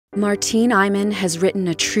Martine Imon has written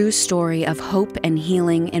a true story of hope and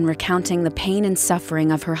healing in recounting the pain and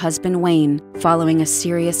suffering of her husband Wayne following a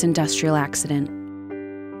serious industrial accident.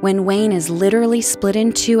 When Wayne is literally split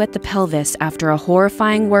in two at the pelvis after a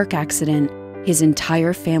horrifying work accident, his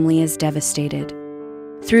entire family is devastated.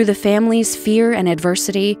 Through the family's fear and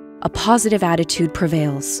adversity, a positive attitude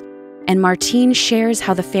prevails, and Martine shares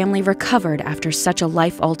how the family recovered after such a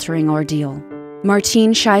life-altering ordeal.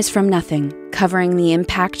 Martine shies from nothing, covering the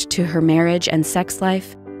impact to her marriage and sex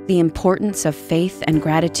life, the importance of faith and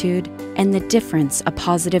gratitude, and the difference a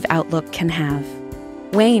positive outlook can have.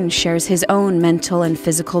 Wayne shares his own mental and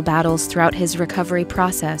physical battles throughout his recovery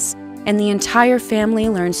process, and the entire family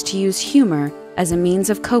learns to use humor as a means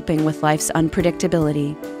of coping with life's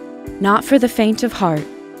unpredictability. Not for the faint of heart,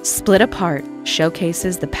 Split Apart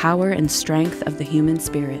showcases the power and strength of the human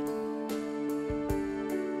spirit.